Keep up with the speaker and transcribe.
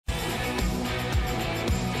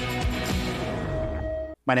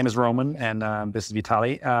My name is Roman, and this is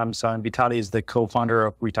Vitali. Vitali is the co-founder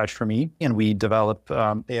of Retouch4Me, and we develop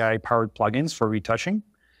AI-powered plugins for retouching.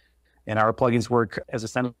 And our plugins work as a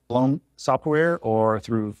standalone software or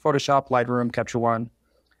through Photoshop, Lightroom, Capture One.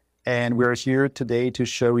 And we're here today to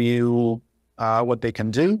show you what they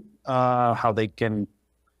can do, how they can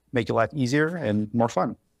make your life easier and more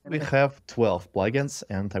fun. We have 12 plugins,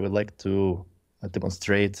 and I would like to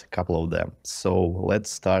demonstrate a couple of them. So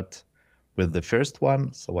let's start with the first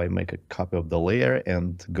one. So I make a copy of the layer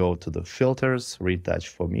and go to the filters,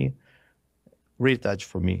 Retouch4Me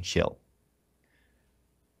shell.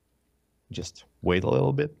 Just wait a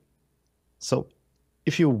little bit. So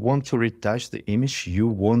if you want to retouch the image, you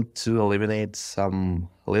want to eliminate some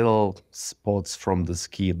little spots from the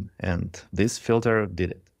skin, and this filter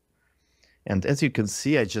did it. And as you can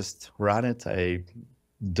see, I just run it. I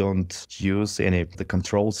don't use any of the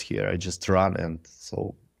controls here. I just run, and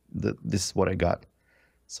so this is what I got.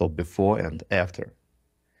 So before and after.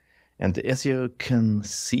 And as you can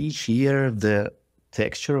see here, the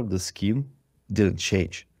texture of the skin didn't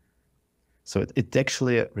change. So it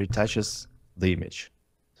actually retouches the image.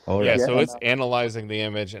 Yeah, so it's analyzing the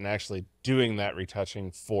image and actually doing that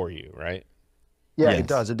retouching for you, right? Yeah,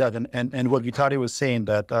 yes. It does. And what Vitali was saying,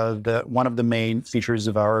 that one of the main features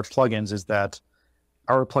of our plugins is that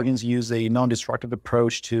our plugins use a non-destructive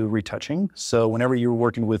approach to retouching. So whenever you're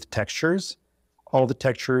working with textures, all the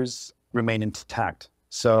textures remain intact.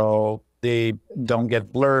 So they don't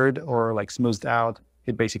get blurred or like smoothed out.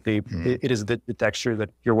 It basically, it is the texture that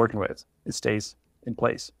you're working with. It stays in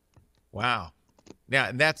place. Wow. Now,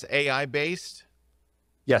 and that's AI based?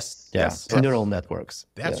 Yes. Yes. Neural networks.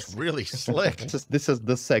 That's really slick. This is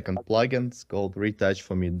the second plugin. It's called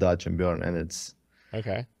Retouch4Me Dodge and Burn, and it's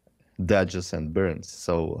dodges and burns.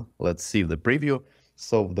 So let's see the preview.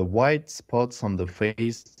 So the white spots on the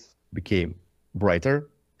face became brighter,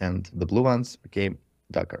 and the blue ones became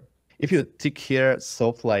darker. If you tick here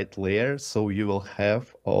soft light layer, so you will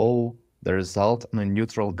have all the result on a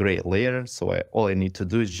neutral gray layer. So all I need to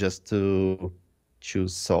do is just to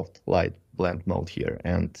choose soft light blend mode here,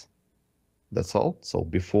 and that's all. So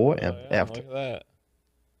before and after. Look at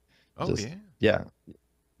that.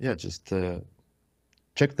 Oh, just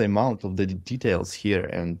check the amount of the details here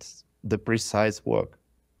and the precise work.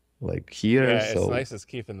 Like here, yeah, it's nice. It's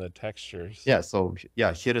keeping the textures. Yeah, so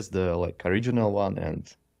yeah, here is the like original one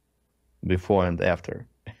and before and after.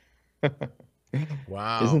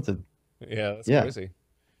 Wow, isn't it? Yeah, that's crazy.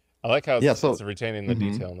 I like how it's retaining the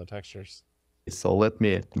detail and the textures. So let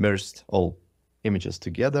me merge all images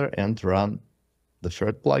together and run the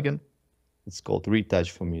third plugin. It's called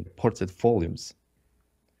Retouch4Me Portrait Volumes.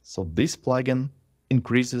 So this plugin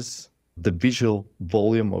increases the visual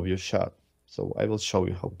volume of your shot. So I will show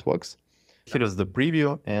you how it works. Here is the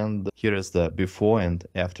preview, and here is the before and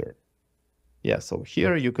after. Yeah, so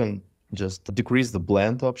here you can just decrease the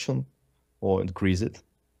blend option or increase it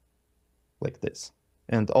like this.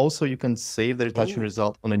 And also you can save the retouching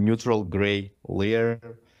result on a neutral gray layer,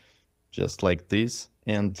 just like this,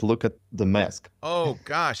 and look at the mask. Oh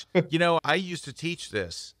gosh, you know, I used to teach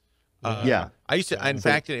this. I used to, in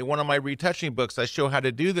fact, in one of my retouching books, I show how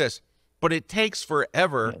to do this, but it takes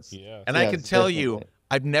forever. Yes. And I can tell you,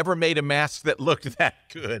 I've never made a mask that looked that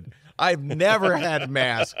good. I've never had a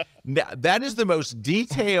mask. That is the most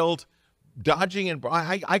detailed dodging and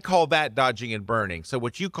I call that dodging and burning. So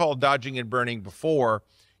what you call dodging and burning before,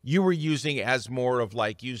 you were using as more of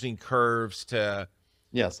like using curves to.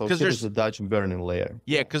 Yeah, so there's a dodge and burning layer.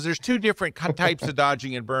 Yeah, because there's two different types of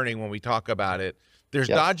dodging and burning when we talk about it. There's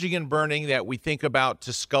dodging and burning that we think about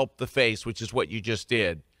to sculpt the face, which is what you just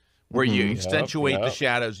did, where you accentuate the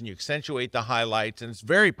shadows and you accentuate the highlights, and it's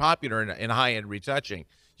very popular in high-end retouching.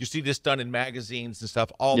 You see this done in magazines and stuff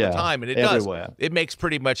all the time, and it everywhere. does. It makes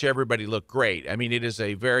pretty much everybody look great. I mean, it is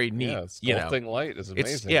a very neat, sculpting light is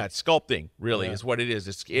amazing. It's sculpting really is what it is.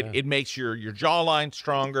 It makes your jawline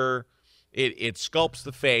stronger. It sculpts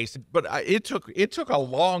the face, but it took a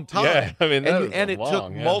long time. Yeah, I mean, and it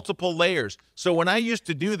took multiple layers. So when I used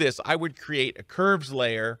to do this, I would create a curves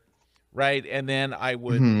layer, right? And then I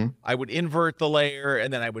would invert the layer,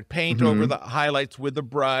 and then I would paint over the highlights with the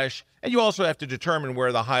brush. And you also have to determine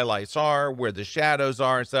where the highlights are, where the shadows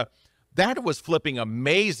are and stuff. That was flipping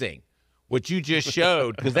amazing, what you just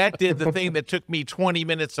showed, because that did the thing that took me 20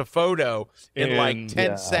 minutes of photo in like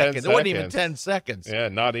 10 seconds. It wasn't even 10 seconds. Yeah,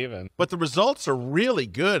 not even. But the results are really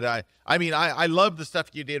good. I mean, I love the stuff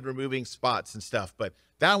you did removing spots and stuff, but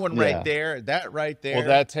that one right there, that right there. Well,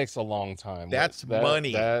 that takes a long time. That's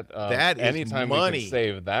money. That is anytime money. we can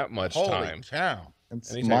save that much time. Holy cow.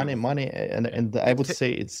 It's Anytime. money, and I would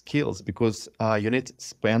say it's skills, because you need to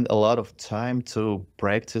spend a lot of time to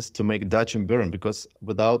practice to make dodge and burn, because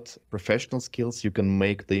without professional skills, you can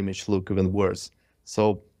make the image look even worse.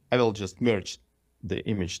 So I will just merge the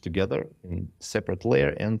image together in separate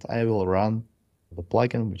layer, and I will run the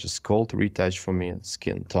plugin, which is called Retouch4Me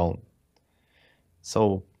Skin Tone.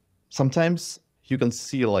 So sometimes you can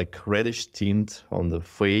see like reddish tint on the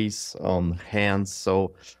face, on hands.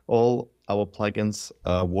 So all our plugins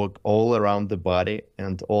work all around the body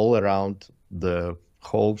and all around the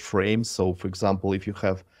whole frame. So for example, if you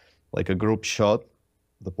have like a group shot,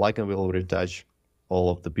 the plugin will retouch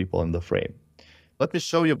all of the people in the frame. Let me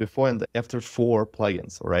show you before and after 4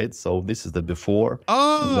 plugins, all right? So this is the before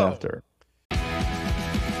and after.